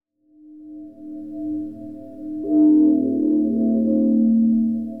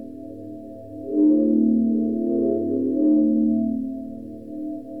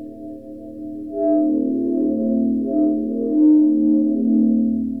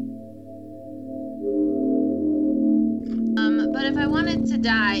if I wanted to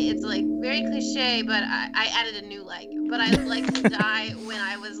die, it's like very cliche, but I added a new like. But I would like to die when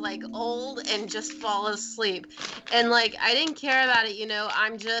I was like old and just fall asleep. And like I didn't care about it,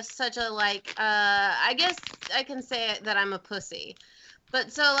 I'm just such a like I guess I can say that I'm a pussy.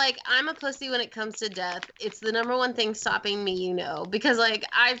 But so like I'm a pussy when it comes to death. It's the number one thing stopping me, because like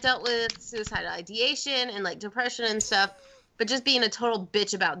I've dealt with suicidal ideation and like depression and stuff, but just being a total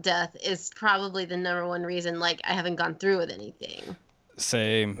bitch about death is probably the number one reason like I haven't gone through with anything.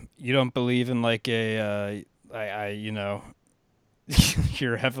 Same. You don't believe in like you're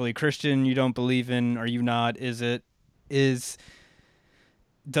heavily Christian. You don't believe in, are you not? Is,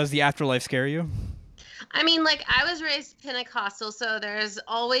 does the afterlife scare you? I mean, like I was raised Pentecostal, so there's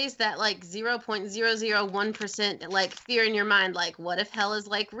always that like 0.001% like fear in your mind, like what if hell is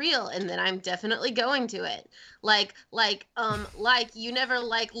like real and then I'm definitely going to it. Like you never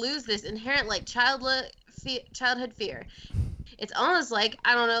like lose this inherent like childhood fear. It's almost like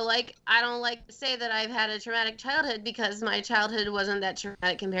I don't know, like I don't like to say that I've had a traumatic childhood because my childhood wasn't that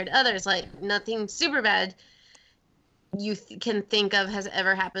traumatic compared to others. Like nothing super bad can think of has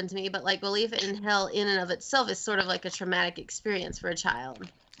ever happened to me, but like belief in hell in and of itself is sort of like a traumatic experience for a child.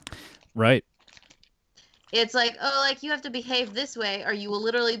 Right. It's like, oh, like you have to behave this way or you will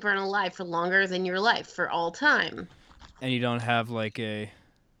literally burn alive for longer than your life for all time. And you don't have like a,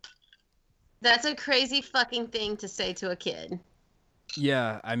 That's a crazy fucking thing to say to a kid.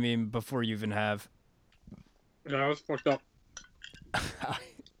 yeah, I mean, before you even have Yeah, that was fucked up.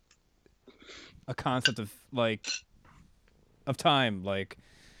 a concept of like, of time, like,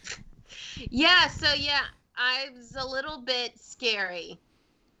 Yeah, so yeah, I was a little bit scary.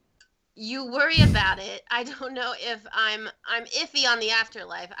 You worry about it. I don't know if I'm iffy on the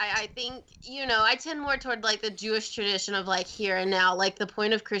afterlife. I think, I tend more toward like the Jewish tradition of like here and now, like the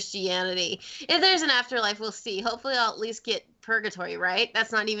point of Christianity. If there's an afterlife, we'll see. Hopefully I'll at least get purgatory, right?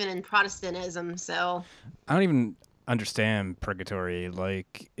 That's not even in Protestantism, so I don't even understand purgatory.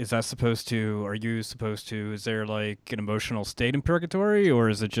 Like, is that supposed to, are you supposed to, is there like an emotional state in purgatory, or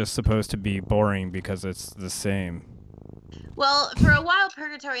is it just supposed to be boring because it's the same? well, for a while,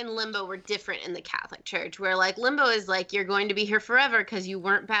 purgatory and limbo were different in the Catholic Church, where like limbo is like you're going to be here forever because you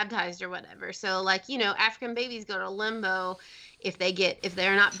weren't baptized or whatever. So, like, African babies go to limbo if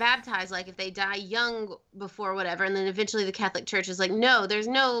they're not baptized, like if they die young before whatever. And then eventually the Catholic Church is like, no, there's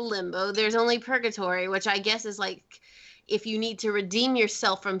no limbo, there's only purgatory, which I guess is like if you need to redeem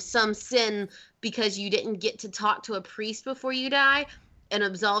yourself from some sin because you didn't get to talk to a priest before you die and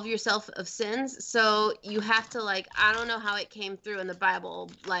absolve yourself of sins. So you have to like I don't know how it came through in the Bible.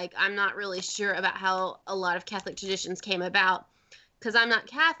 Like I'm not really sure about how a lot of Catholic traditions came about because I'm not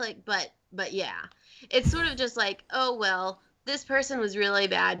Catholic, but yeah. It's sort of just like, oh well, this person was really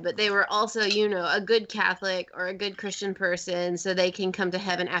bad, but they were also, a good Catholic or a good Christian person, so they can come to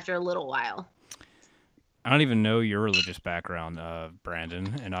heaven after a little while. I don't even know your religious background,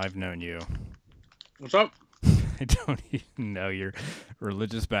 Brandon, and I've known you. What's up? I don't even know your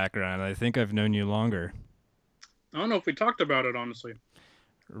religious background. I think I've known you longer. I don't know if we talked about it honestly.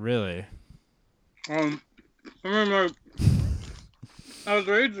 Really? Um, I remember I was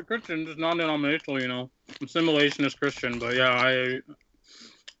raised a Christian, just non-denominational. Assimilationist Christian. But yeah,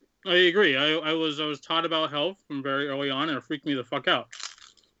 I agree. I was taught about health from very early on, and it freaked me the fuck out.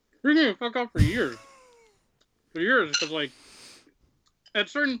 Freaked me the fuck out for years, because like at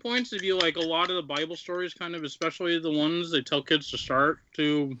certain points, if you like a lot of the Bible stories, kind of, especially the ones they tell kids to start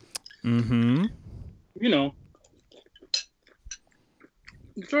to, Mm-hmm. you know,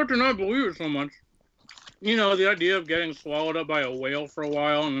 you start to not believe it so much. The idea of getting swallowed up by a whale for a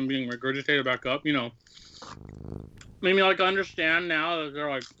while and then being regurgitated back up, made me like understand now that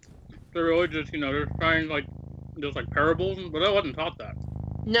they're really just, they're trying like just like parables, but I wasn't taught that.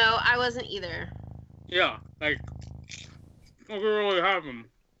 No, I wasn't either. Yeah, like we really have them.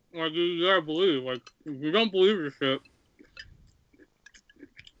 Like you gotta believe. Like if you don't believe your shit,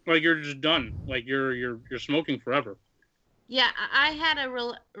 like you're just done. Like you're smoking forever. Yeah, I had a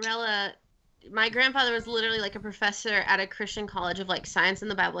rela. My grandfather was literally like a professor at a Christian college of like science and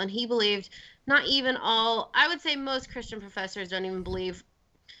the Bible, and he believed not even all. I would say most Christian professors don't even believe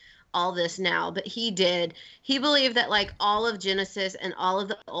all this now, but he did. He believed that like all of Genesis and all of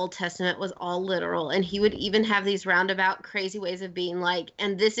the Old Testament was all literal, and he would even have these roundabout crazy ways of being like,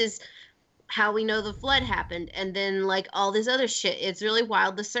 and this is how we know the flood happened, and then like all this other shit. It's really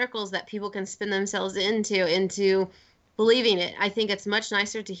wild the circles that people can spin themselves into believing it. I think it's much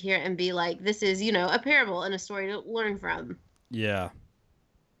nicer to hear and be like, this is, a parable and a story to learn from. Yeah.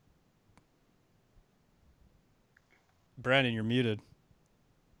 Brandon, you're muted.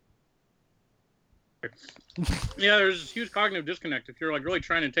 Yeah, there's this huge cognitive disconnect if you're like really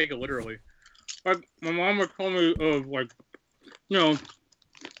trying to take it literally. Like my mom would tell me of like, you know,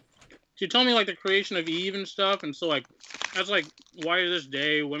 she'd tell me like the creation of Eve and stuff, and so like that's like why to this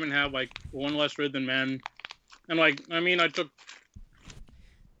day women have like one less rib than men, and like I mean I took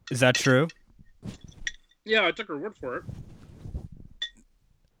Is that true? I took her word for it.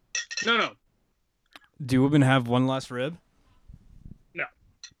 No, Do women have one less rib?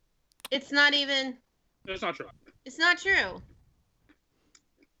 It's not even. that's not true. It's not true.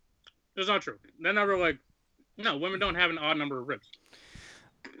 It's not true. They're never like, no, women don't have an odd number of ribs.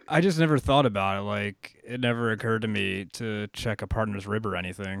 I just never thought about it. Like, it never occurred to me to check a partner's rib or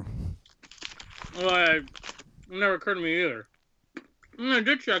anything. Well, it never occurred to me either. And I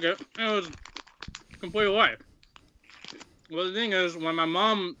did check it. And it was a complete lie. Well, the thing is, when my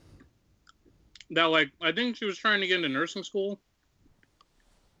mom, I think she was trying to get into nursing school.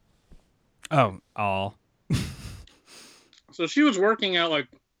 Oh. So she was working at I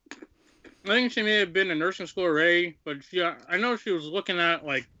think she may have been in nursing school already, but I know she was looking at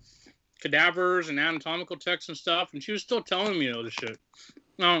like cadavers and anatomical texts and stuff, and she was still telling me all this shit.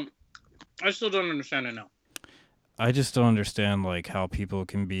 No, I still don't understand it now. I just don't understand like how people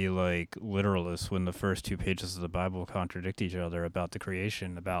can be like literalists when the first two pages of the Bible contradict each other about the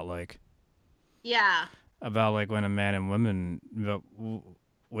creation, about like when a man and women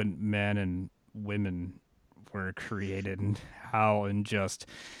when man and women were created and how and just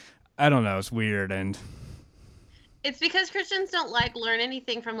I don't know, it's weird. And it's because Christians don't learn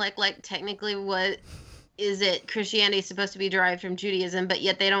anything from like technically what is it Christianity is supposed to be derived from Judaism, but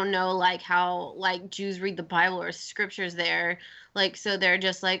yet they don't know like how like Jews read the Bible or scriptures there. Like so they're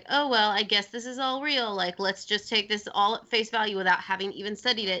just like, oh well, I guess this is all real. Like let's just take this all at face value without having even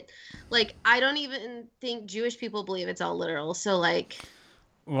studied it. Like I don't even think Jewish people believe it's all literal. So like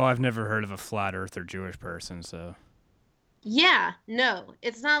well, I've never heard of a flat earther Jewish person, so yeah, no,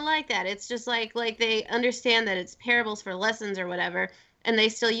 it's not like that. It's just like they understand that it's parables for lessons or whatever, and they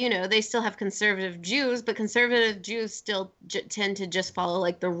still, they still have conservative Jews, but conservative Jews still tend to just follow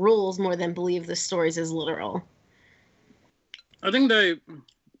like the rules more than believe the stories as literal. I think they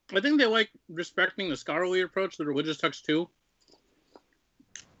like respecting the scholarly approach to the religious text too.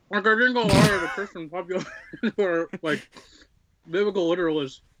 Like I think a lot of the Christian population who are like biblical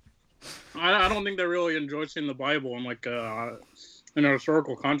literalists, I don't think they really enjoy seeing the Bible in in a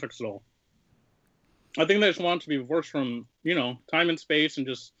historical context at all. I think they just want it to be divorced from, time and space and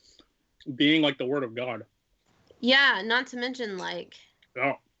just being like the Word of God. Yeah, not to mention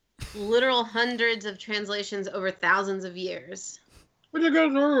literal hundreds of translations over thousands of years. But you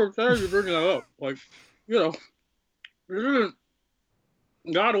guys are upset you bringing that up.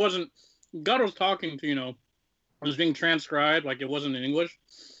 God was talking to, it was being transcribed like it wasn't in English.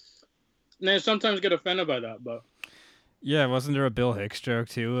 And they sometimes get offended by that, but yeah, wasn't there a Bill Hicks joke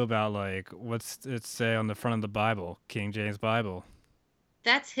too about what's it say on the front of the Bible, King James Bible?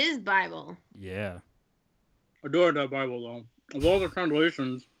 That's his Bible. Yeah. I do like that Bible though. Of all the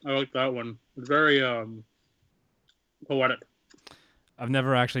translations, I like that one. It's very poetic. I've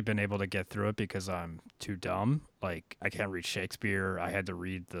never actually been able to get through it because I'm too dumb. Like, I can't read Shakespeare. I had to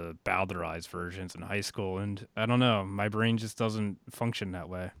read the Bowdlerized versions in high school, and I don't know. My brain just doesn't function that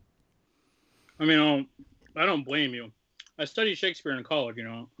way. I mean, I don't blame you. I studied Shakespeare in college,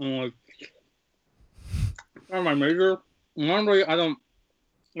 I'm like, on my major, normally I don't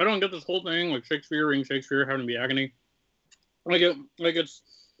get this whole thing, like reading Shakespeare, having to be agony. It's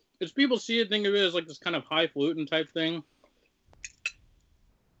people see it, think of it as like this kind of highfalutin type thing.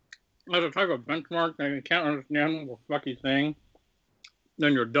 As a type of benchmark that you can't understand what the fuck he's saying,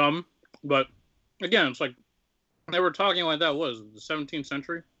 then you're dumb. But again, it's like they were talking like that was the 17th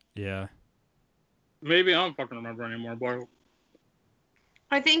century. Yeah. Maybe I don't fucking remember anymore, but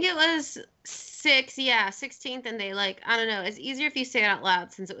I think it was 16th, and they I don't know. It's easier if you say it out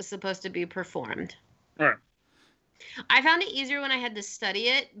loud since it was supposed to be performed. All right. I found it easier when I had to study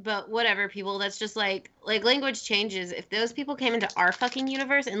it, but whatever, people. That's just like language changes. If those people came into our fucking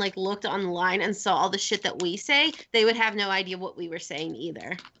universe and looked online and saw all the shit that we say, they would have no idea what we were saying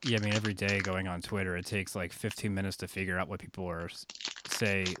either. Yeah, I mean, every day going on Twitter, it takes 15 minutes to figure out what people are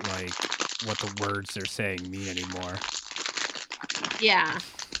say, what the words they're saying mean anymore. Yeah.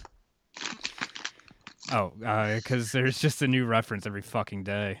 Oh, because there's just a new reference every fucking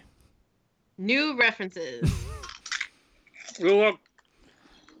day. New references. Look.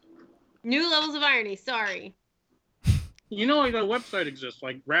 New levels of irony. Sorry. You know, the website exists,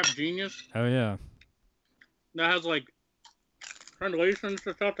 Rap Genius. Oh yeah. That has translations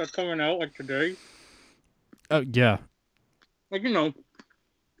and stuff that's coming out today. Oh yeah.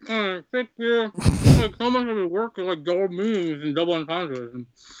 Shakespeare, like so much of his work is like double meanings and double entendres. And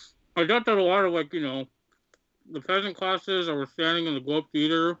I got that a lot of like, the peasant classes that were standing in the Globe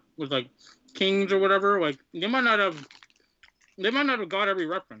Theater with like kings or whatever, like they might not have got every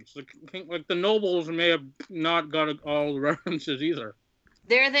reference. Like the nobles may have not got all the references either.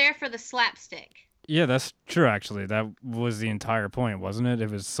 They're there for the slapstick. Yeah, that's true, actually. That was the entire point, wasn't it? It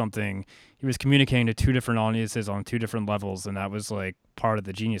was something he was communicating to two different audiences on two different levels, and that was like part of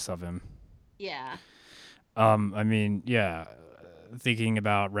the genius of him. Yeah. I mean, yeah, thinking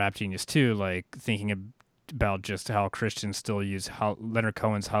about Rap Genius too, like thinking about just how Christians still use Leonard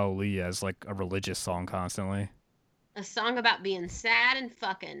Cohen's Hallelujah as like a religious song constantly. A song about being sad and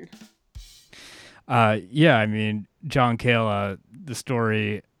fucking. Yeah, I mean, John Cale, the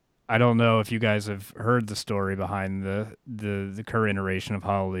story. I don't know if you guys have heard the story behind the current iteration of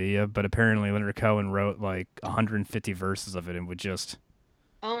Hallelujah, but apparently Leonard Cohen wrote like 150 verses of it and would just.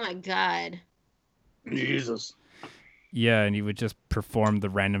 Oh my God. Jesus. Yeah, and he would just perform the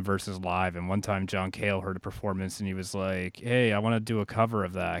random verses live. And one time John Cale heard a performance and he was like, "Hey, I want to do a cover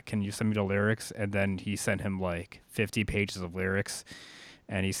of that. Can you send me the lyrics?" And then he sent him like 50 pages of lyrics.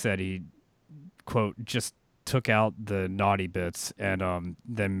 And he said he, quote, just took out the naughty bits and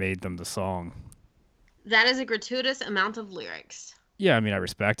then made them the song. That is a gratuitous amount of lyrics. Yeah, I mean, I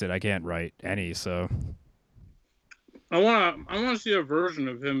respect it. I can't write any, so. I wanna see a version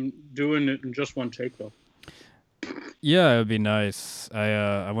of him doing it in just one take though. Yeah, it would be nice.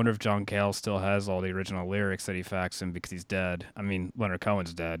 I wonder if John Cale still has all the original lyrics that he faxed him because he's dead. I mean, Leonard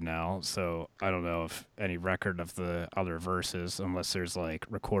Cohen's dead now, so I don't know if any record of the other verses, unless there's like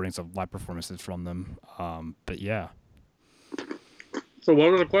recordings of live performances from them. But yeah. So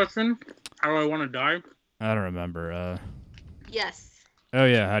what was the question? How do I want to die? I don't remember. Yes. Oh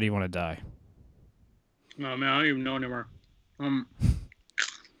yeah, how do you want to die? No man, I don't even know anymore.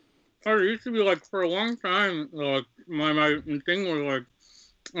 It used to be like for a long time, like my thing was like,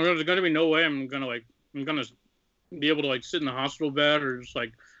 there's gonna be no way I'm gonna be able to like sit in the hospital bed or just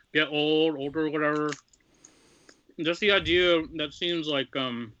like get older, or whatever. Just the idea that seems like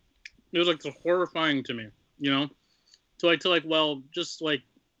it was like horrifying to me,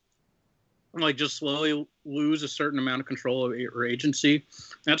 just slowly lose a certain amount of control or agency.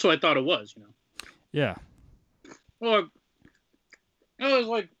 That's what I thought it was, Yeah. Well, it was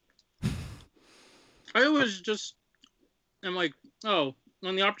like. I always just am like, oh,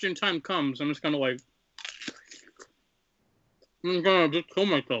 when the opportune time comes, I'm just gonna just kill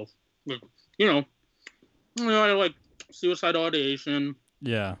myself. Like, I like suicidal ideation.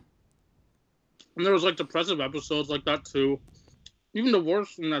 Yeah. And there was like depressive episodes like that too. Even the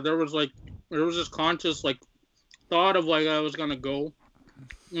worse than that, there was this conscious like thought of like I was gonna go,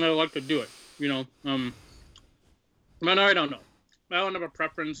 and I like to do it. But I don't know. I don't have a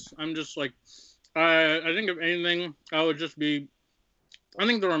preference. I'm just like. I think if anything, I would just be. I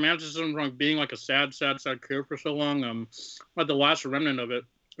think the romanticism from being like a sad kid for so long, like the last remnant of it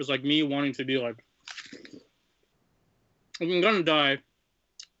is like me wanting to be like, if I'm gonna die,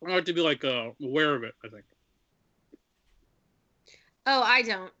 I like to be like aware of it. I think. Oh, I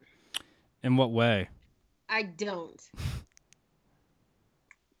don't. In what way? I don't.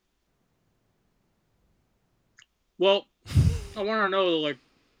 Well, I want to know like.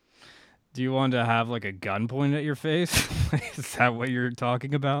 Do you want to have like a gun pointed at your face? Is that what you're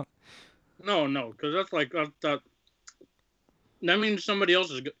talking about? No, because that's like that. That means somebody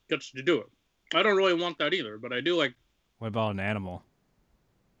else gets to do it. I don't really want that either, but I do like. What about an animal?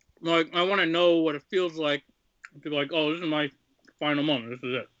 Like I want to know what it feels like to be like, oh, this is my final moment. This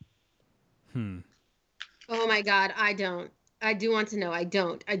is it. Oh my God, I don't. I do want to know. I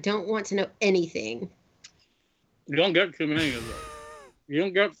don't. I don't want to know anything. You don't get too many of those. You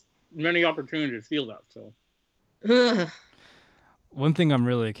don't get many opportunities to feel that. So. Ugh. One thing I'm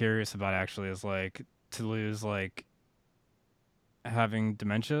really curious about actually is like to lose like having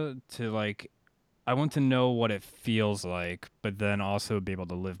dementia to like I want to know what it feels like, but then also be able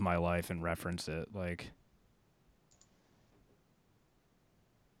to live my life and reference it. Like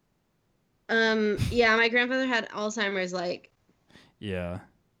yeah, my grandfather had Alzheimer's yeah.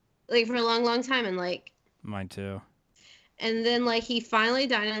 Like for a long time, and like mine too. And then like he finally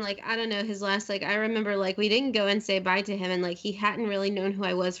died, and like I don't know, his last like I remember like we didn't go and say bye to him, and like he hadn't really known who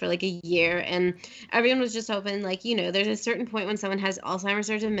I was for like a year, and everyone was just hoping like there's a certain point when someone has Alzheimer's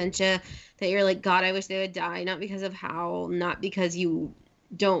or dementia that you're like, God, I wish they would die, not because of not because you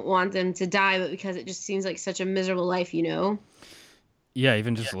don't want them to die, but because it just seems like such a miserable life, Yeah,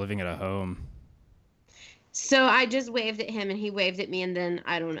 even just living at a home. So I just waved at him and he waved at me, and then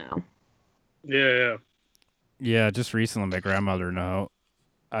I don't know. Yeah. Yeah, just recently my grandmother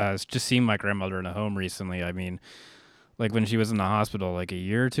just seeing my grandmother in a home recently. I mean, like when she was in the hospital like a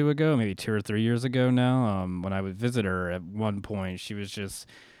year or two ago, maybe 2 or 3 years ago now, when I would visit her at one point,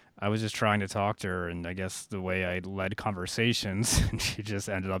 I was just trying to talk to her, and I guess the way I led conversations, and she just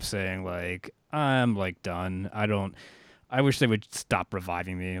ended up saying like, I'm like done. I wish they would stop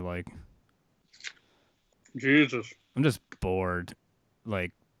reviving me. Like, Jesus. I'm just bored,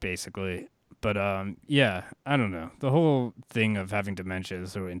 like basically. But yeah, I don't know. The whole thing of having dementia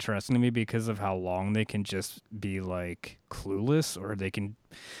is so interesting to me because of how long they can just be like clueless, or they can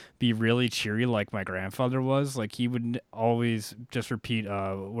be really cheery like my grandfather was. Like he would always just repeat,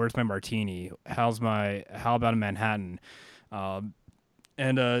 "Where's my martini? How about a Manhattan?" Um,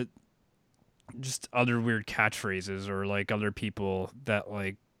 and just other weird catchphrases, or like other people that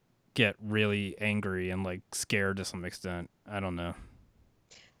like get really angry and like scared to some extent. I don't know.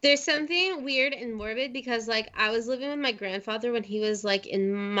 There's something weird and morbid because, like, I was living with my grandfather when he was like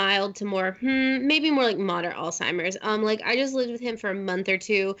in mild to more, maybe more like moderate Alzheimer's. Like I just lived with him for a month or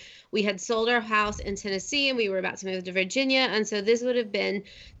two. We had sold our house in Tennessee and we were about to move to Virginia, and so this would have been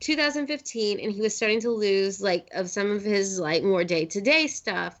 2015, and he was starting to lose like of some of his like more day-to-day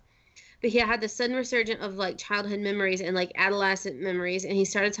stuff. But he had this sudden resurgence of like childhood memories and like adolescent memories, and he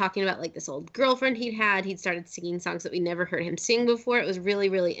started talking about like this old girlfriend he'd started singing songs that we never heard him sing before. It was really,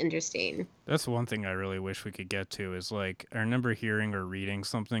 really interesting. That's one thing I really wish we could get to is like I remember hearing or reading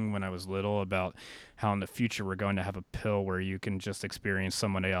something when I was little about how in the future we're going to have a pill where you can just experience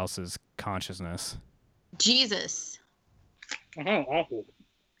someone else's consciousness. Jesus. Oh, awful.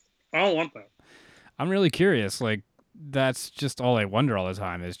 I don't want that. I'm really curious. Like that's just all I wonder all the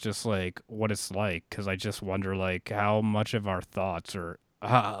time is just like what it's like, because I just wonder like how much of our thoughts or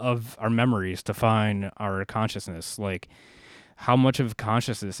of our memories define our consciousness. Like how much of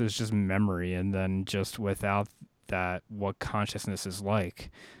consciousness is just memory, and then just without that, what consciousness is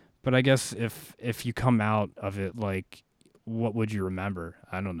like. But I guess if you come out of it, like, what would you remember?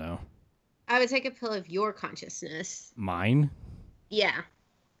 I don't know. I would take a pill of your consciousness. Mine? Yeah.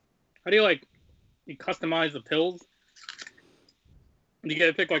 How do you customize the pills? Do you get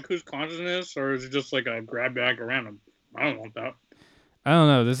to pick like whose consciousness, or is it just like a grab bag at random? I don't want that. I don't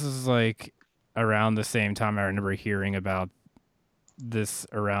know. This is like around the same time I remember hearing about this,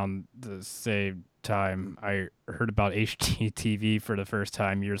 around the same time I heard about HDTV for the first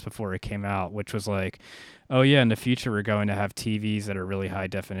time years before it came out, which was like, oh yeah, in the future we're going to have TVs that are really high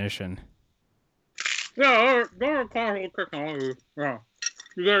definition. Yeah, go to technology. Yeah.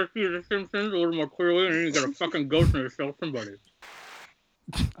 You gotta see the Simpsons a little more clearly, and then you gotta fucking ghost yourself somebody.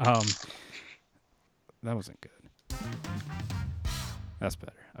 That wasn't good. That's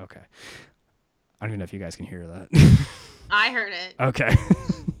better. Okay. I don't even know if you guys can hear that. I heard it. Okay.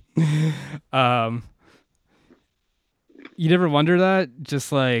 You never wonder that?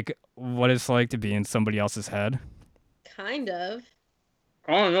 Just like what it's like to be in somebody else's head? Kind of.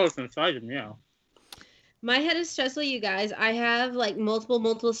 I don't know what's inside him, yeah. My head is stressful, you guys. I have like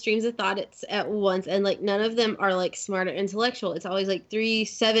multiple streams of thoughts at once, and like none of them are like smart or intellectual. It's always like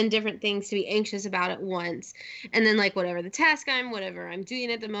 7 different things to be anxious about at once. And then like whatever I'm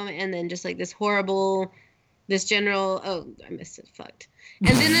doing at the moment, and then just like this general, oh, I missed it, fucked.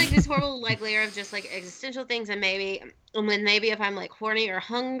 And then like this horrible like layer of just like existential things, and when maybe if I'm like horny or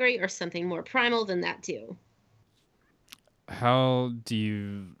hungry or something more primal than that too. How do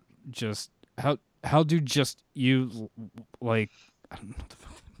you just how do just you like I don't know what the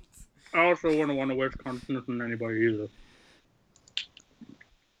fuck. I also wouldn't want to waste confidence in anybody either.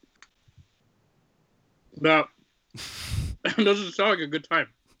 That doesn't sound like a good time.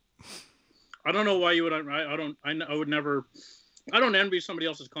 I don't know why you would. I would never. I don't envy somebody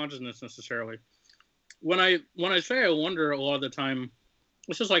else's consciousness necessarily. When I say I wonder a lot of the time,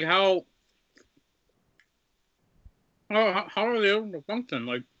 it's just like how are they able to function?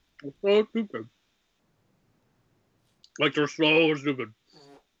 Like they're so stupid. Like they're so stupid.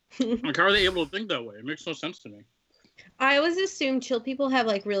 Like how are they able to think that way? It makes no sense to me. I always assume chill people have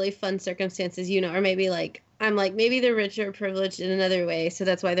like really fun circumstances, or maybe like I'm like maybe they're rich or privileged in another way, so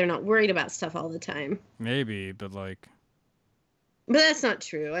that's why they're not worried about stuff all the time. Maybe, but like. But that's not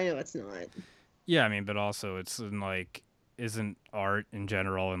true. I know it's not. Yeah, I mean, but also it's in like, isn't art in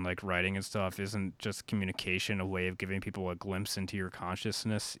general and like writing and stuff, isn't just communication a way of giving people a glimpse into your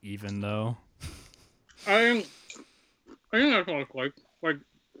consciousness, even though? I think that's what it's like. Like,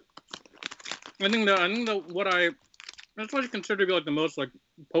 I think that that's what I consider to be like the most like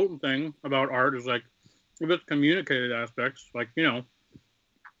potent thing about art is like if it's communicated aspects. Like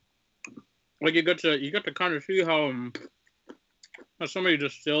like you get to kind of see how somebody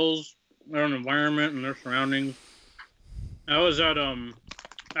distills their own environment and their surroundings. I was at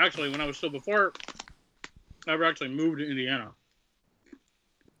Actually, when I was still before I ever actually moved to Indiana.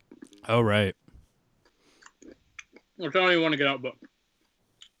 Oh, right. Which I don't even want to get out, but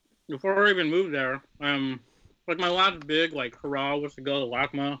before I even moved there, like my last big like hurrah was to go to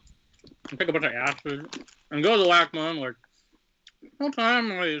LACMA and pick a bunch of acid and go to LACMA and like the whole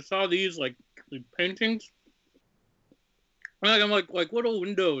time I saw these like paintings. Like I'm like little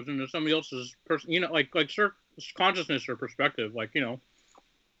windows into somebody else's person, like consciousness or perspective, like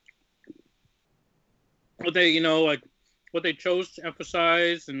what they like what they chose to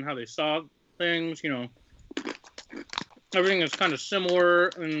emphasize and how they saw things, everything is kind of similar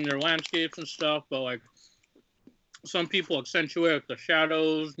in their landscapes and stuff, but like some people accentuate the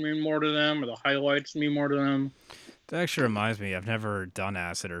shadows mean more to them or the highlights mean more to them. That actually reminds me, I've never done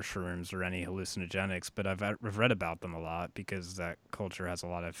acid or shrooms or any hallucinogenics, but I've read about them a lot because that culture has a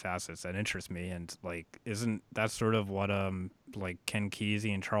lot of facets that interest me. And like, isn't that sort of what like Ken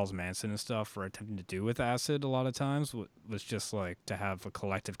Kesey and Charles Manson and stuff were attempting to do with acid a lot of times? Was just like to have a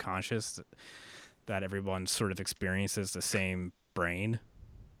collective conscious that everyone sort of experiences the same brain.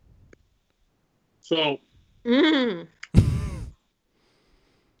 So,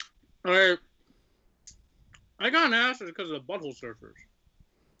 I got an acid because of the butthole surfers.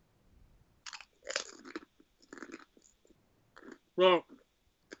 Well,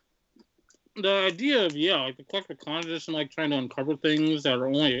 the idea of like the collective consciousness and like trying to uncover things that are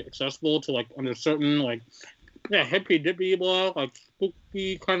only accessible to like under certain like hippy dippy blah like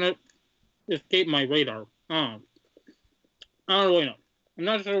spooky kind of escape my radar. I don't really know. I'm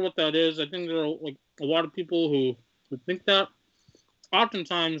not sure what that is. I think there are like a lot of people who think that.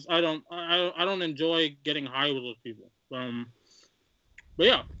 Oftentimes, I don't enjoy getting high with those people. But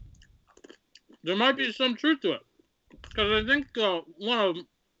yeah, there might be some truth to it. Because I think I don't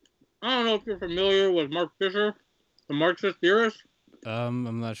know if you're familiar with Mark Fisher, the Marxist theorist.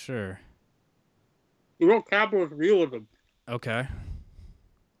 I'm not sure. He wrote Capitalist Realism. Okay.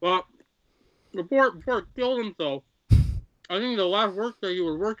 Well, before he killed himself, I think the last work that he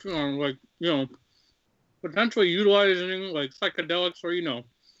was working on, like, potentially utilizing, like, psychedelics or,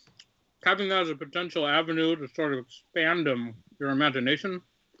 having that as a potential avenue to sort of expand your imagination.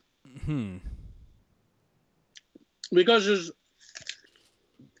 Because his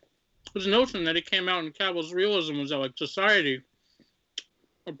notion that he came out in capitalist realism was that, like, society,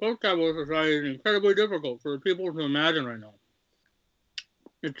 a post-capitalist society, is incredibly difficult for people to imagine right now.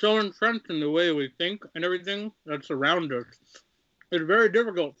 It's so entrenched in the way we think and everything that's around us. It's very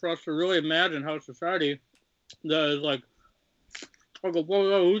difficult for us to really imagine how society that is like a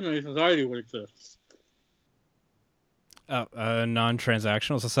revolutionary society would exist. Oh, a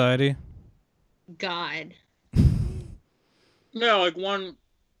non-transactional society? God. Yeah, like one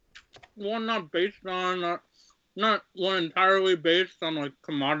not based on, not one entirely based on like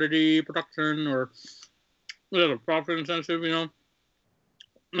commodity production or profit intensive,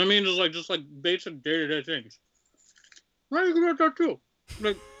 I mean, just like basic day-to-day things. I think about that too.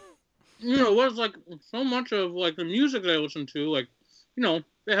 Like, what's like so much of like the music that I listen to, like,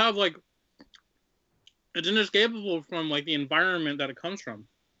 they have like it's inescapable from like the environment that it comes from.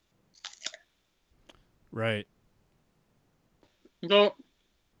 Right. So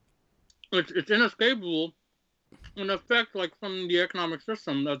it's inescapable in effect like from the economic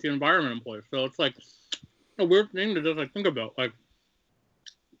system that the environment employs. So it's like a weird thing to just like think about, like,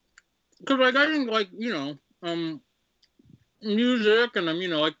 because like I think like music and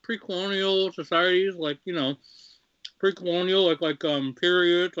like pre-colonial societies, like pre-colonial like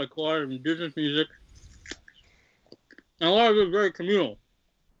periods, like a lot of indigenous music, and a lot of it is very communal.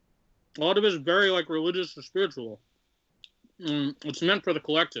 A lot of it is very like religious or spiritual. It's meant for the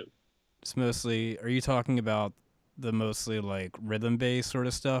collective. It's mostly. Are you talking about the mostly like rhythm-based sort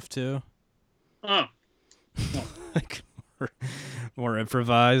of stuff too? Like more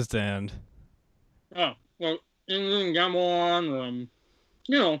improvised and. Well, in Gamelan,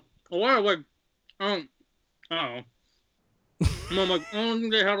 a lot of like, I don't know. Like, I don't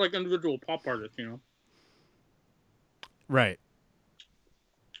think they have like individual pop artists, Right.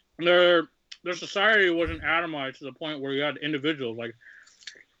 Their society wasn't atomized to the point where you had individuals like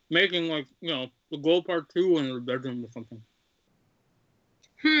making like the Glow Part 2 in their bedroom or something.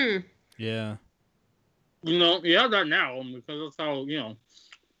 Yeah. You have that now because that's how we are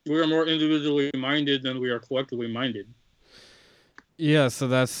more individually minded than we are collectively minded. Yeah.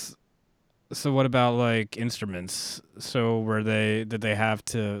 So what about like instruments? So did they have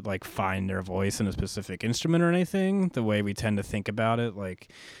to like find their voice in a specific instrument or anything? The way we tend to think about it,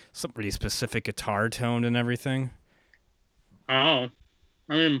 like some pretty specific guitar tone and everything. I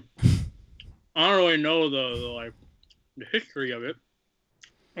mean, I don't really know the history of it.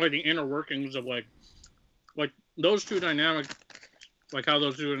 like the inner workings of like those two dynamics, like how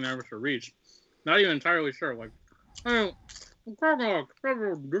those two dynamics are reached. Not even entirely sure. Like, hey, I'm talking about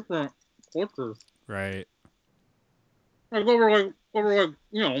several different cultures. Right. Like over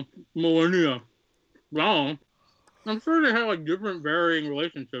millennia long. I'm sure they had like different varying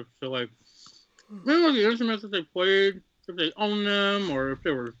relationships to like maybe like the instruments that they played, if they owned them, or if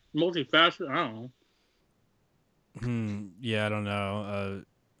they were multifaceted. I don't know. Yeah, I don't know.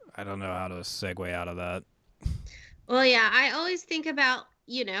 I don't know how to segue out of that. Well, yeah, I always think about,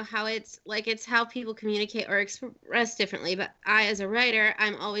 how it's how people communicate or express differently. But I, as a writer,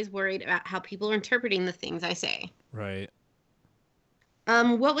 I'm always worried about how people are interpreting the things I say. Right.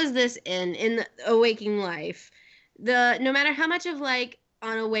 What was this in the Awaking Life? No matter how much of like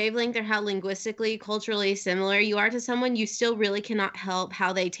on a wavelength or how linguistically, culturally similar you are to someone, you still really cannot help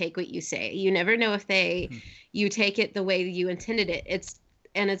how they take what you say. You never know if you take it the way you intended it.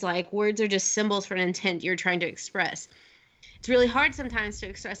 It's like words are just symbols for an intent you're trying to express. It's really hard sometimes to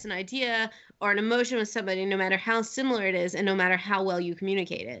express an idea or an emotion with somebody, no matter how similar it is and no matter how well you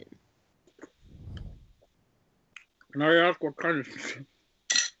communicate it. Can I ask what kind of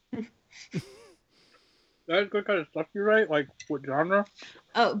that's what kind of stuff you write? Like what genre?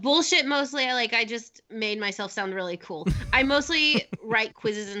 Oh, bullshit mostly. I just made myself sound really cool. I mostly write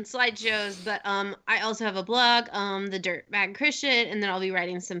quizzes and slideshows, but I also have a blog, The Dirtbag Christian, and then I'll be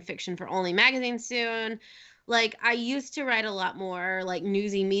writing some fiction for Only magazine soon. Like I used to write a lot more like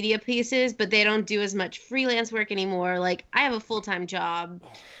newsy media pieces, but they don't do as much freelance work anymore. Like I have a full-time job.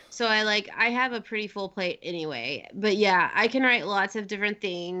 So I have a pretty full plate anyway. But yeah, I can write lots of different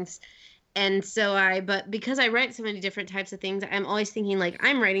things. And so but because I write so many different types of things, I'm always thinking like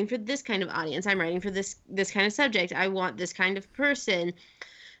I'm writing for this kind of audience. I'm writing for this kind of subject. I want this kind of person.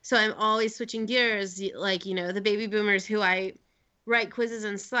 So I'm always switching gears. Like, the baby boomers who I write quizzes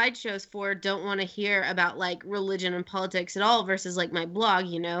and slideshows for don't want to hear about like religion and politics at all versus like my blog,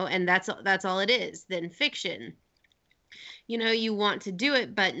 and that's all it is. Then fiction. You want to do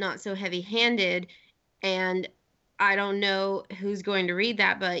it, but not so heavy-handed. And I don't know who's going to read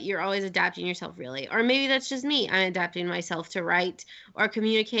that, but you're always adapting yourself, really. Or maybe that's just me. I'm adapting myself to write or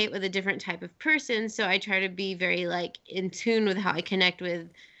communicate with a different type of person. So I try to be very like in tune with how I connect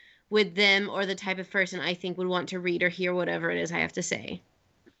with them or the type of person I think would want to read or hear whatever it is I have to say.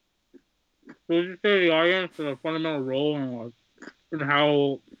 So would you say the audience has a fundamental role in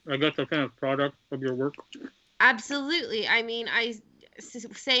how I guess the finished product of your work? Absolutely. I mean,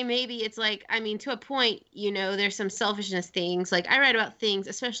 say maybe it's like, to a point, there's some selfishness things. Like I write about things,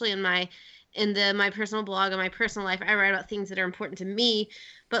 especially in my personal blog and my personal life, I write about things that are important to me.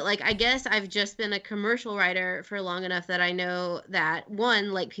 But like, I guess I've just been a commercial writer for long enough that I know that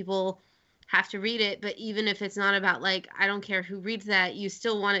one, like people have to read it, but even if it's not about like, I don't care who reads that, you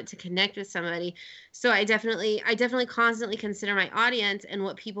still want it to connect with somebody. So I definitely constantly consider my audience and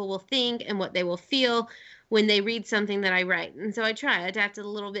what people will think and what they will feel when they read something that I write. And so I try, adapt it a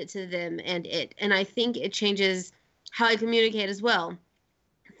little bit to them and I think it changes how I communicate as well.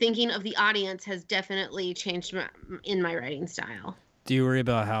 Thinking of the audience has definitely changed in my writing style. Do you worry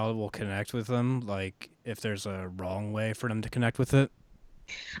about how it will connect with them? Like if there's a wrong way for them to connect with it?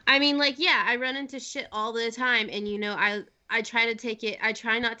 I mean, like, yeah, I run into shit all the time, and I try to take it. I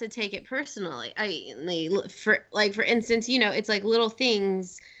try not to take it personally. For instance, it's like little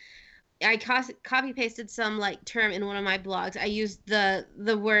things. I copy pasted some like term in one of my blogs. I used the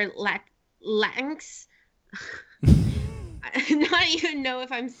word Latinx. Not even know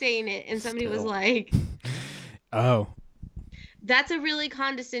if I'm saying it, and somebody was like, "Oh, that's a really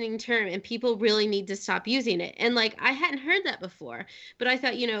condescending term and people really need to stop using it." And like I hadn't heard that before, but I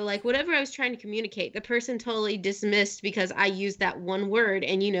thought, like whatever I was trying to communicate, the person totally dismissed because I used that one word.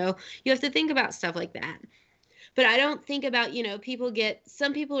 And you have to think about stuff like that. But I don't think about,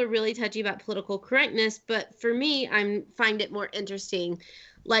 some people are really touchy about political correctness, but for me, find it more interesting.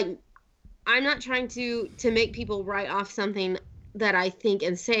 Like I'm not trying to make people write off something that I think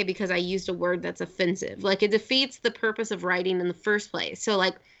and say because I used a word that's offensive. Like it defeats the purpose of writing in the first place. So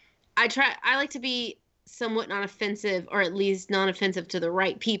like I like to be somewhat non-offensive, or at least non-offensive to the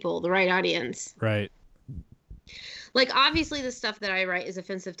right people, the right audience. Right. Like obviously the stuff that I write is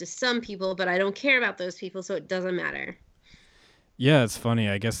offensive to some people, but I don't care about those people, so it doesn't matter. Yeah, it's funny.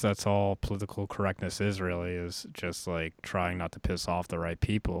 I guess that's all political correctness is just like trying not to piss off the right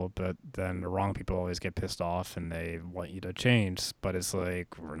people, but then the wrong people always get pissed off and they want you to change. But it's like,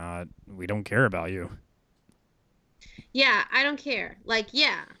 we don't care about you. Yeah, I don't care. Like,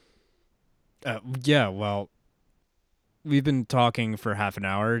 yeah. Yeah, well, we've been talking for half an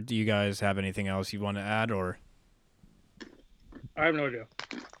hour. Do you guys have anything else you want to add, or? I have no idea.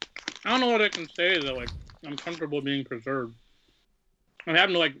 I don't know what I can say that like I'm comfortable being preserved. I'm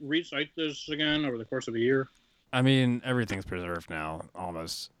having to like recite this again over the course of a year. I mean, everything's preserved now,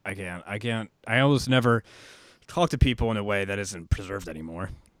 almost. I almost never talk to people in a way that isn't preserved anymore.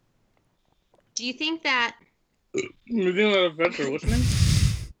 Do you think that? You think that affects our listening?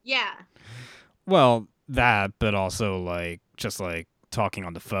 Yeah. Well, that, but also, like, just like talking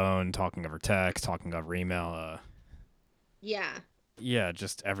on the phone, talking over text, talking over email. Yeah. Yeah,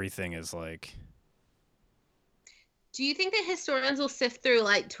 just everything is like. Do you think that historians will sift through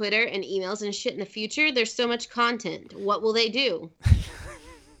like Twitter and emails and shit in the future? There's so much content. What will they do?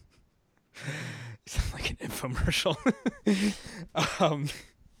 Sound like an infomercial. um,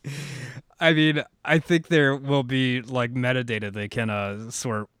 I mean, I think there will be like metadata they can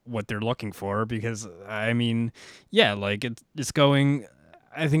sort what they're looking for because I mean, yeah, like it's going.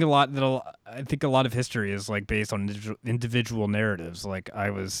 I think a lot of history is like based on individual narratives. Like I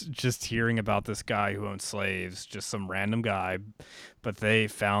was just hearing about this guy who owned slaves, just some random guy, but they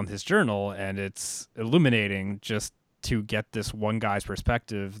found his journal and it's illuminating just to get this one guy's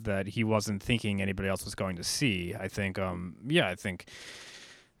perspective that he wasn't thinking anybody else was going to see. I think I think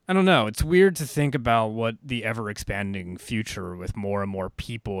I don't know. It's weird to think about what the ever expanding future with more and more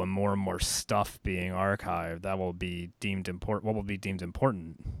people and more stuff being archived that will be deemed important. What will be deemed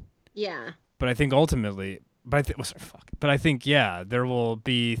important? Yeah. But I think ultimately, but I think yeah, there will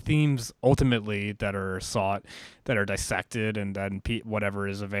be themes ultimately that are sought, that are dissected, and then whatever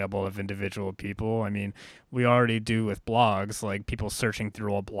is available of individual people. I mean, we already do with blogs, like people searching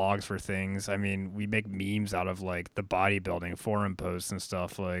through old blogs for things. I mean, we make memes out of like the bodybuilding forum posts and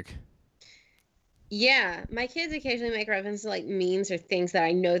stuff. Like, Yeah, my kids occasionally make reference to like memes or things that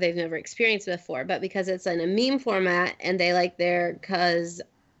I know they've never experienced before, but because it's in a meme format and they like their, because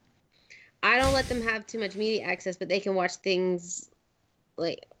I don't let them have too much media access, but they can watch things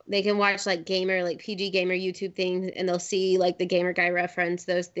like they can watch like gamer, like PG gamer YouTube things, and they'll see like the gamer guy reference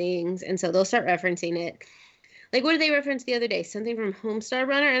those things, and so they'll start referencing it. Like, what did they reference the other day? Something from Homestar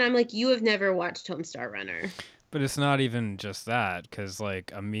Runner, and I'm like, you have never watched Homestar Runner. but it's not even just that, because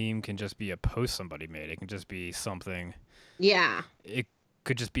like a meme can just be a post somebody made. It can just be something. Yeah. It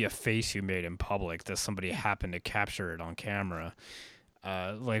could just be a face you made in public that somebody happened to capture it on camera.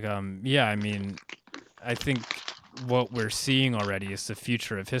 Yeah, I mean, I think what we're seeing already is the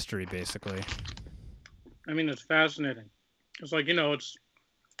future of history, basically. I mean, it's fascinating. It's like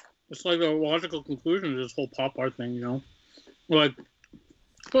it's like the logical conclusion of this whole pop art thing. Like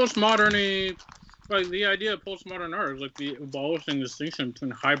postmodern, like the idea of postmodern art is like the abolishing distinction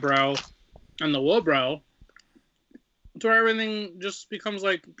between highbrow and the lowbrow, to where everything just becomes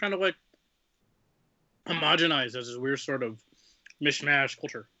like kind of like homogenized as this weird sort of mishmash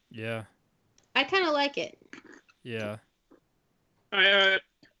culture. Yeah. I kind of like it. Yeah. I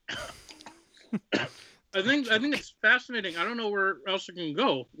I think it's fascinating. I don't know where else it can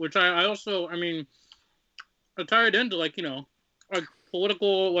go. Which I also, I mean, I tie it into like like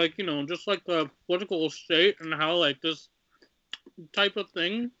political, like just like the political state and how like this type of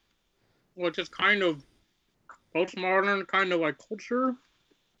thing, which is kind of postmodern, kind of like culture,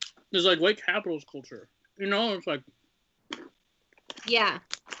 is like white capitalist culture. It's like Yeah.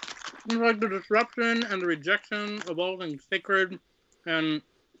 it's like the disruption and the rejection of all things sacred, and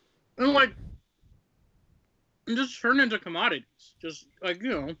like and just turn into commodities. Just like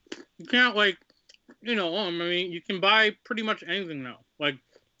you can't like I mean, you can buy pretty much anything now. Like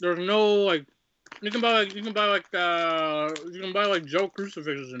there's no like you can buy like Joe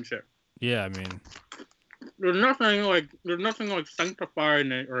crucifixes and shit. Yeah, I mean, there's nothing like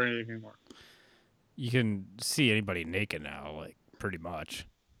sanctified or anything anymore. You can see anybody naked now, like pretty much.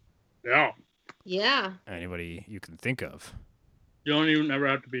 Yeah. Yeah. Anybody you can think of. You don't even ever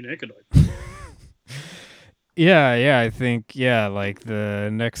have to be naked like that. Yeah, I think like the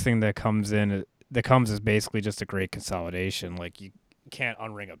next thing that comes is basically just a great consolidation. Like you can't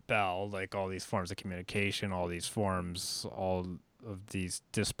unring a bell, like all these forms of communication, all these forms, all of these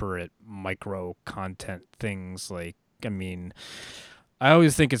disparate micro content things. Like, I mean, I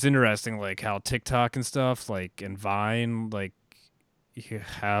always think it's interesting, like how TikTok and stuff, like and Vine, like you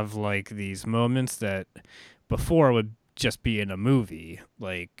have like these moments that before would just be in a movie.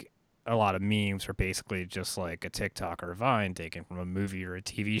 Like a lot of memes are basically just like a TikTok or a Vine taken from a movie or a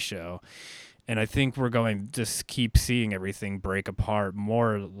TV show. And I think we're going to just keep seeing everything break apart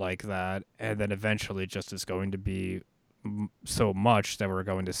more like that. And then eventually just is going to be so much that we're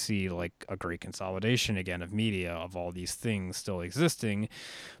going to see like a great consolidation again of media, of all these things still existing.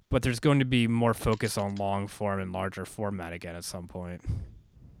 But there's going to be more focus on long form and larger format again at some point.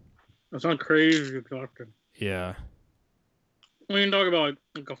 That's not crazy talking. Yeah. We can talk about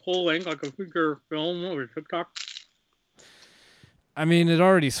like a full length, like a feature film over TikTok. I mean, it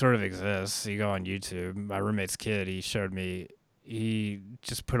already sort of exists. You go on YouTube. My roommate's kid, he showed me. He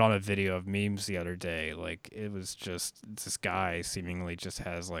just put on a video of memes the other day. Like it was just this guy seemingly just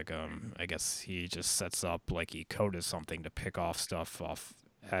has like I guess he just sets up like he coded something to pick off stuff off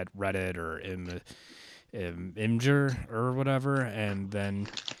at Reddit or Imgur or whatever, and then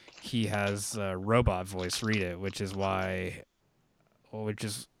he has a robot voice read it, which is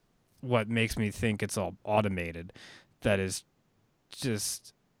what makes me think it's all automated. That is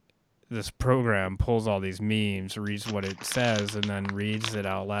just this program pulls all these memes, reads what it says, and then reads it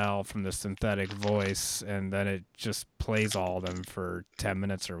out loud from the synthetic voice, and then it just plays all of them for 10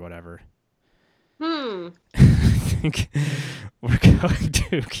 minutes or whatever. I think we're going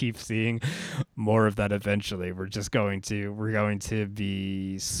to keep seeing more of that eventually. We're going to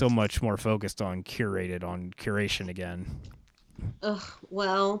be so much more focused on curation again. Ugh,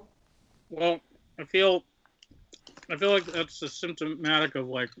 well, I feel like that's a symptomatic of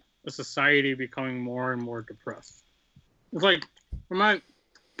like a society becoming more and more depressed. It's like from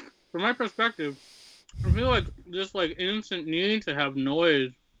my perspective, I feel like this like instant need to have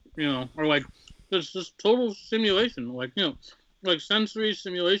noise, or like this total stimulation, like like sensory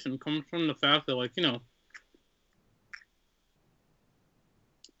stimulation comes from the fact that like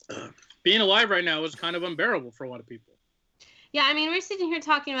being alive right now is kind of unbearable for a lot of people. yeah, I mean, we're sitting here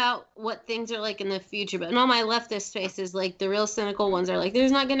talking about what things are like in the future, but in all my leftist faces, like, the real cynical ones are like,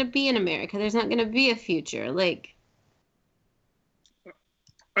 there's not going to be an America. There's not going to be a future. Like,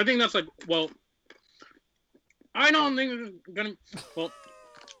 I think that's like, well, I don't think there's going to, well,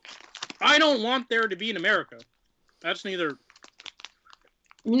 I don't want there to be an America. That's neither.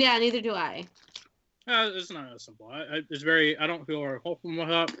 Yeah, neither do I. It's not as simple. I don't feel very hopeful with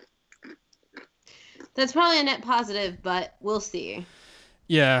that. That's probably a net positive, but we'll see.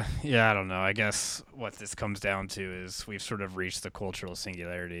 Yeah, I don't know. I guess what this comes down to is we've sort of reached the cultural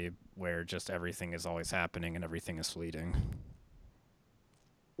singularity where just everything is always happening and everything is fleeting.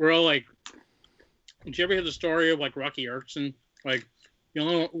 We're all like, did you ever hear the story of like Rocky Erickson? Like, the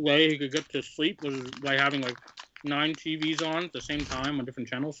only way he could get to sleep was by having like 9 TVs on at the same time on different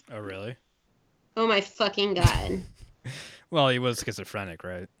channels. Oh, really? Oh my fucking God. Well, he was schizophrenic,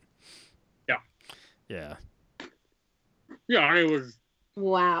 right? Yeah. Yeah. Yeah, and it was.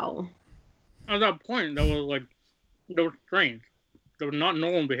 Wow. At that point, that was strange. That was not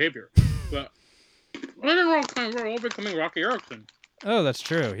normal behavior. But I think we're all becoming Rocky Erickson. Oh, that's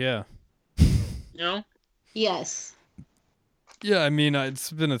true. Yeah. Yes. Yeah, I mean,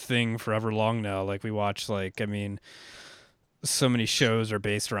 it's been a thing forever long now. Like, we watch, so many shows are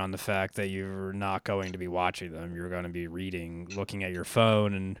based around the fact that you're not going to be watching them. You're going to be looking at your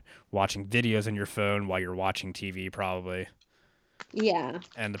phone and watching videos on your phone while you're watching TV, probably. Yeah.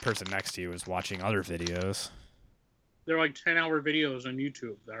 And the person next to you is watching other videos. They're like 10-hour videos on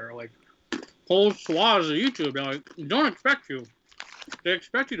YouTube that are like whole swaths of YouTube. They're like, don't expect you. They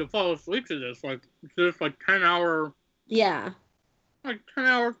expect you to fall asleep to this, like, 10-hour. Yeah. Like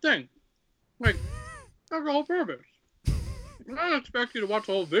 10-hour thing. Like, that's the whole purpose. I don't expect you to watch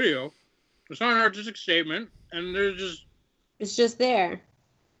the whole video. It's not an artistic statement, and it's just there.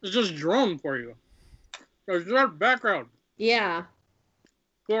 It's just drawn for you. There's that background. Yeah.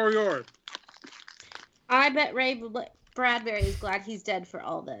 For yours. I bet Ray Bradbury is glad he's dead for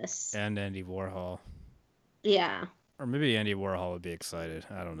all this. And Andy Warhol. Yeah. Or maybe Andy Warhol would be excited.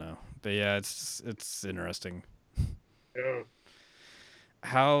 I don't know. But yeah, it's interesting. Yeah.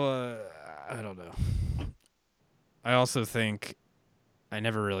 How, I don't know. I also think I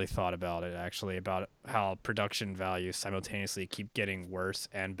never really thought about it, actually, about how production values simultaneously keep getting worse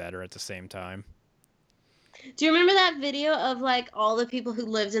and better at the same time. Do you remember that video of like all the people who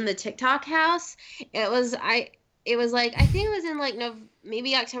lived in the TikTok house? It was I think it was in like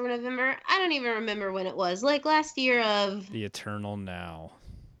maybe October, November. I don't even remember when it was. Like last year of The Eternal Now.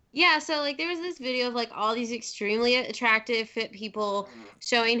 Yeah, so like there was this video of like all these extremely attractive fit people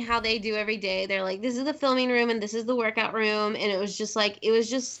showing how they do every day. They're like, this is the filming room and this is the workout room, and it was just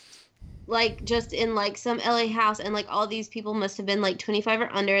in like some LA house, and like all these people must have been like 25 or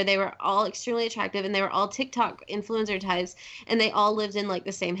under. They were all extremely attractive, and they were all TikTok influencer types, and they all lived in like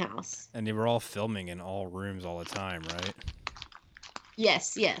the same house. And they were all filming in all rooms all the time, right?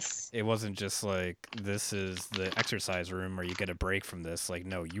 Yes. It wasn't just like, this is the exercise room where you get a break from this. Like,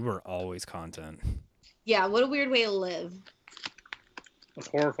 no, you were always content. Yeah, what a weird way to live. That's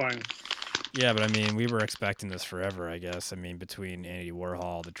horrifying. Yeah, but I mean, we were expecting this forever, I guess. I mean, between Andy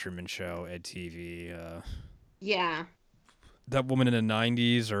Warhol, The Truman Show, EdTV. Yeah. that woman in the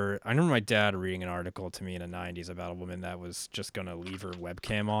 90s, or I remember my dad reading an article to me in the 90s about a woman that was just going to leave her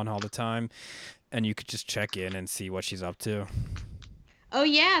webcam on all the time, and you could just check in and see what she's up to. Oh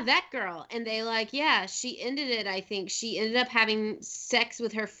yeah, that girl. And they yeah, she ended it, I think. She ended up having sex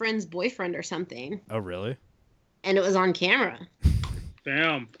with her friend's boyfriend or something. Oh, really? And it was on camera.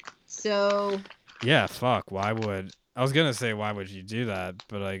 Damn. So Yeah, fuck. Why would I was gonna say why would you do that,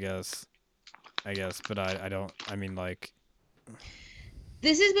 but I guess, but I don't. I mean, like,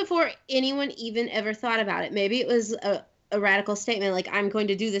 this is before anyone even ever thought about it. Maybe it was a radical statement, like I'm going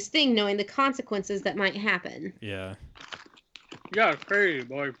to do this thing, knowing the consequences that might happen. yeah, Yeah, it's crazy,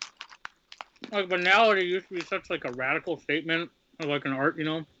 boy. Like banality used to be such like a radical statement of like an art, you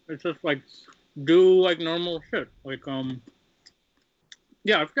know? It's just like do like normal shit. Like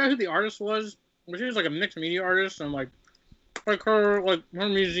yeah, I forgot who the artist was, but she was like a mixed media artist, and like her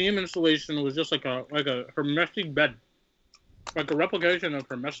museum installation was just like her messy bed. Like a replication of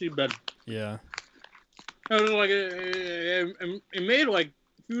her messy bed. yeah. It was like it made like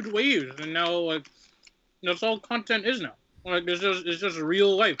huge waves, and now like that's all content is now. Like it's just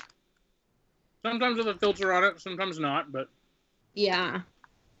real life. Sometimes with a filter on it, sometimes not, but Yeah.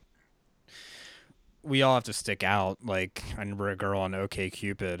 We all have to stick out. Like, I remember a girl on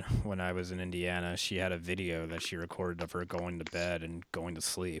OkCupid when I was in Indiana. She had a video that she recorded of her going to bed and going to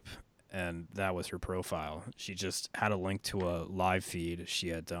sleep, and that was her profile. She just had a link to a live feed she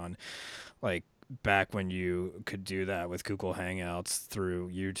had done, like back when you could do that with Google Hangouts through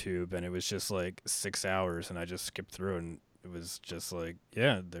YouTube, and it was just like 6 hours, and I just skipped through, and it was just like,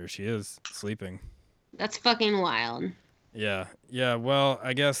 yeah, there she is, sleeping. That's fucking wild. Yeah. Well,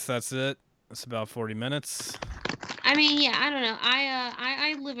 I guess that's it. It's about 40 minutes. I mean, yeah, I don't know.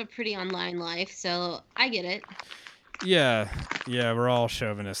 I live a pretty online life, so I get it. Yeah, we're all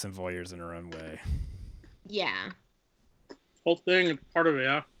chauvinists and voyeurs in our own way. Yeah. whole thing is part of it,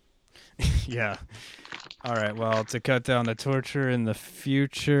 yeah. Yeah. All right, well, to cut down the torture in the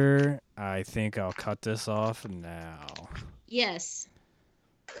future, I think I'll cut this off now. Yes.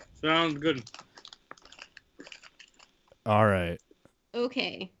 Sounds good. All right.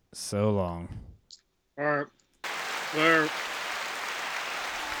 Okay. So long. All right. Where